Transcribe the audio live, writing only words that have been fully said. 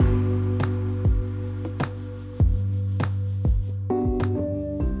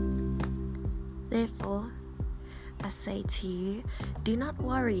to you, do not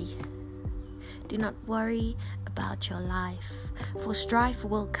worry. Do not worry about your life, for strife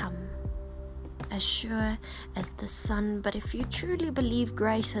will come, as sure as the sun. But if you truly believe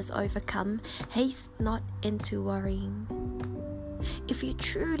grace has overcome, haste not into worrying. If you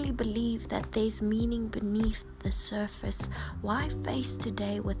truly believe that there's meaning beneath the surface, why face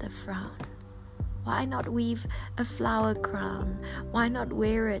today with a frown? Why not weave a flower crown? Why not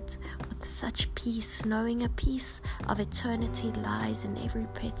wear it with such peace, knowing a piece of eternity lies in every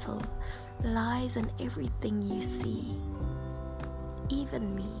petal, lies in everything you see,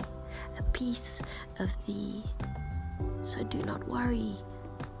 even me, a piece of thee. So do not worry,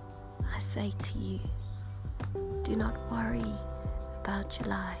 I say to you, do not worry about your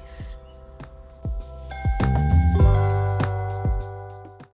life.